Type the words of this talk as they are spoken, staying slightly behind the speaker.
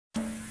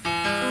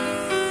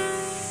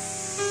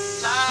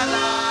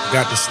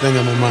Got this thing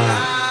on my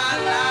mind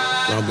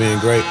about being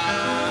great,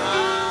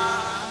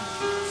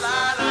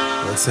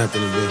 or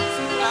attempting to be.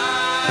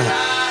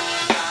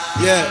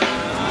 Yeah.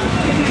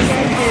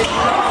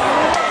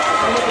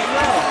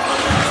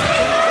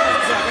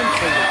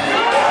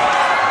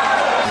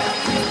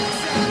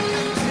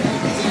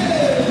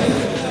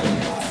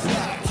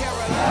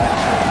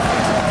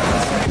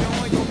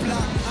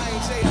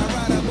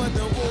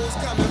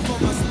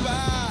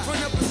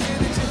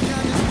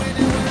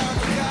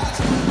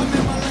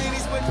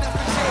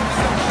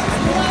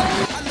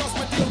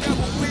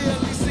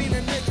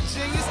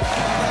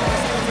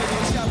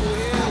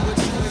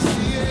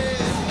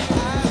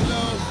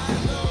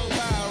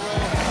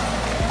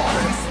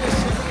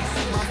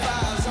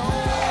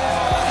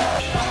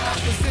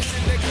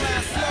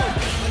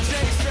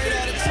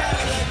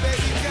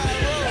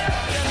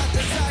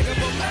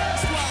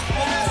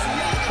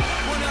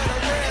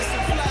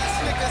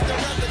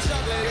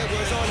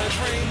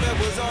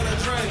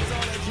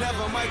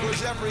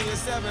 Jeffrey in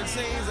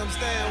 17s, I'm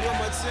staying with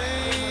my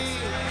team.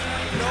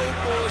 No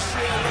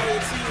bullshit,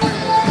 loyalty.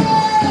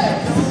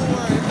 Don't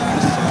worry about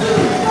the show.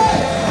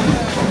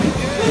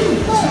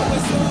 So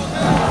it's all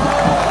good.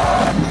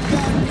 I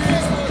got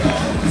beats for the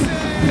whole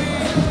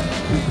team.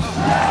 We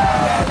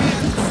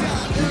at the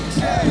top,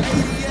 MJ,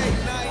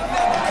 88, now you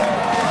never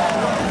coming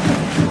down.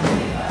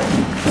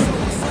 So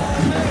it's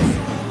all me.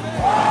 I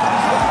got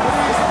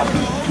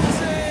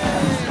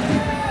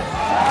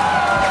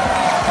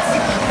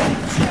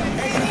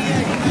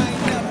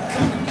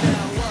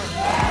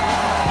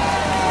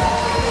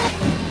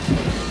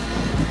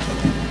beats for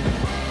the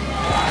whole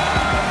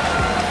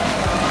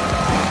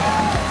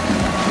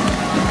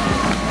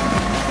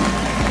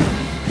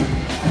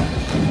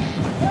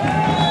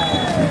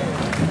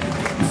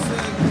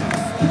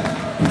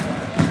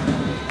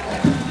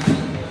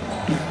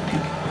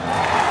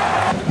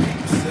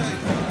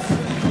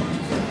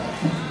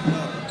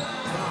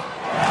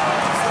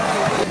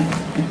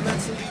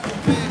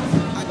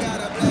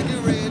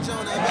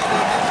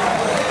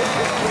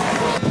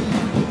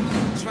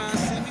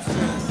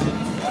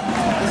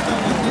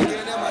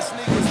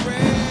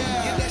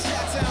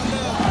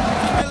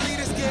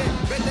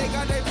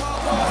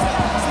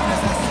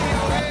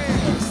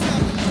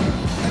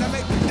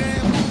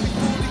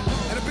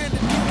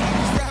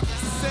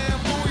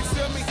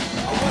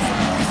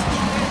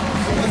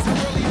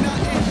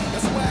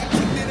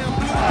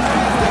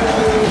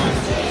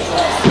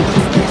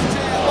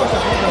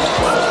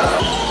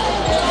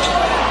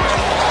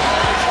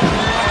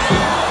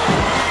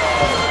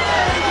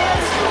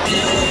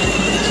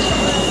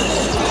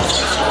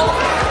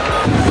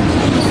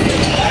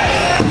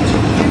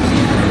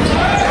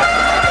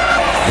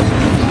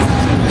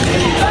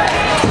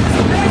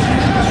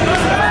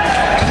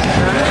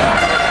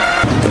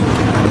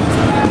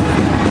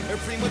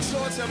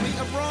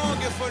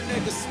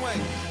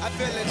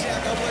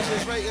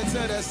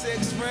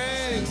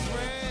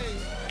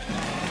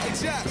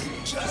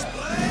just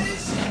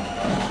blaze.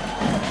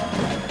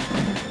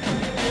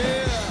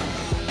 Yeah.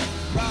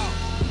 Wow.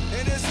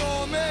 And it's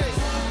on me.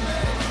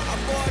 I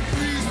bought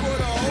threes for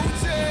the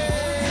hotel.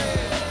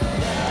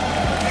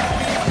 Got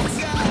me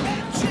outside.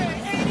 MJ,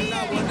 88.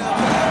 I will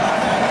never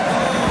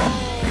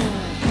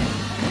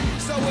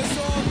so it's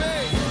on me.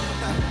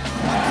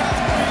 I got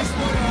threes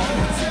for the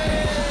hotel.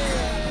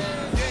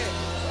 Yeah.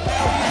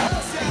 Got me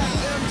outside.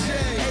 MJ,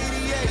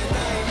 88. And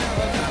I ain't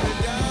never coming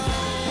down.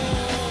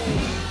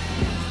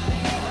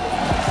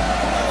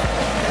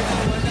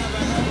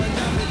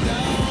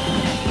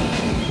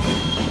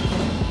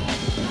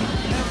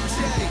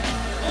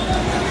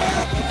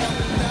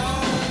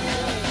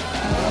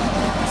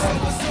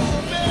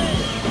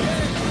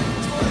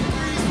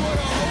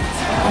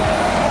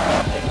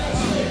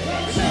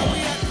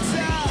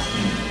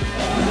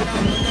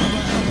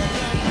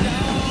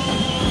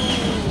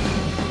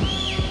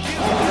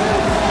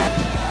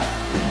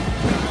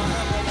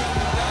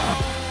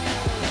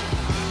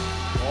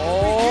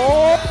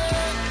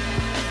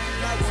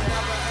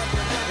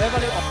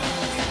 Waverly Austin.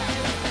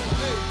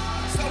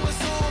 So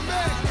it's on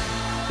me.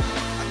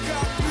 I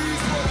got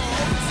threes for the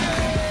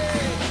hotel.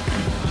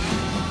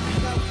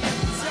 Now we at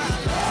the top.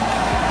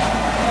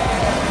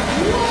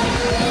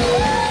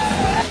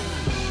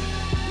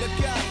 Look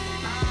out.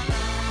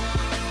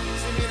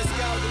 See me in the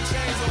sky with them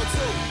chains on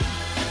too.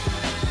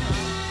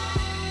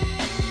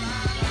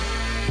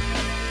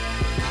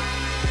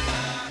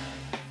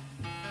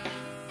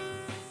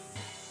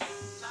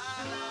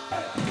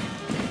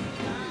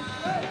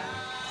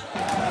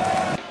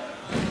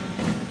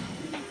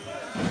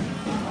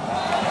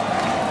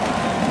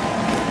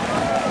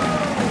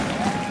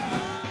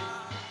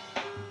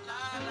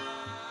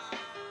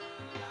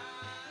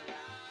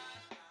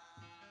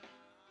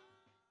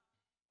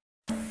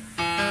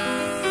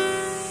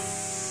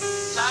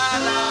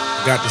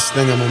 Got this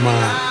thing on my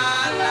mind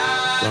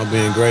about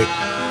being great,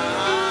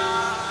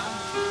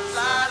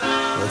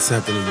 or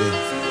attempting to be.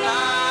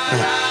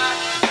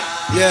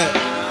 Yeah.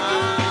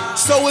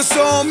 So it's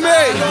on me.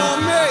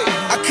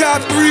 I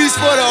cop threes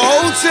for the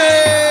hotel.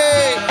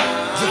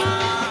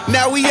 Yeah.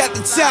 Now we at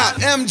the top,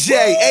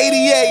 MJ,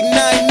 88, and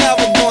I ain't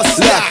never gonna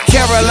stop. Look,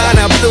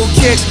 Carolina blue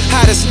kicks,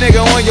 hottest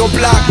nigga on your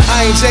block.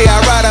 I ain't J.I.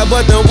 Ryder,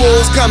 but the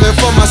wolves coming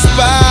for my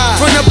spot.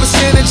 From the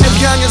percentage of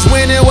youngins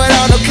winning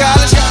without no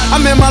college,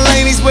 I'm in my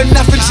laneys with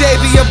nothing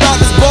JV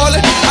about this ballin'.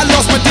 I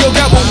lost my deal,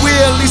 got one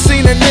weirdly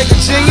seen a nigga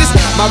genius.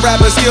 My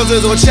rapping skills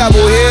is on Chapel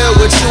Hill,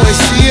 what you ain't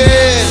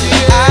seeing.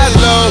 Eyes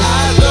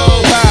low,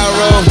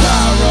 pyro,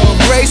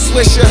 Ray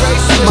Swisher,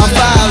 my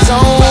vibes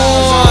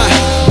on.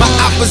 My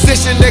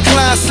opposition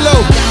decline slow.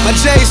 My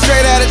J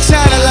straight out of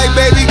China like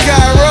baby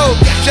Cairo.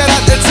 Shout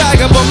out to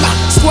Tiger, but my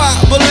squad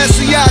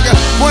Balenciaga,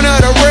 one of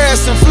the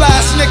rarest and fly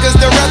Snickers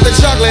to wrap the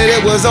chocolate.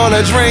 It was all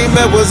a dream,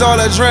 it was all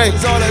a dream.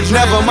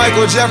 Never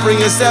Michael Jeffrey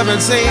in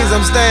 17s,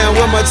 I'm staying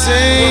with my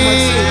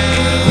team.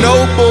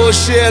 No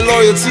bullshit,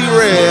 loyalty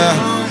rare,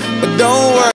 but don't worry.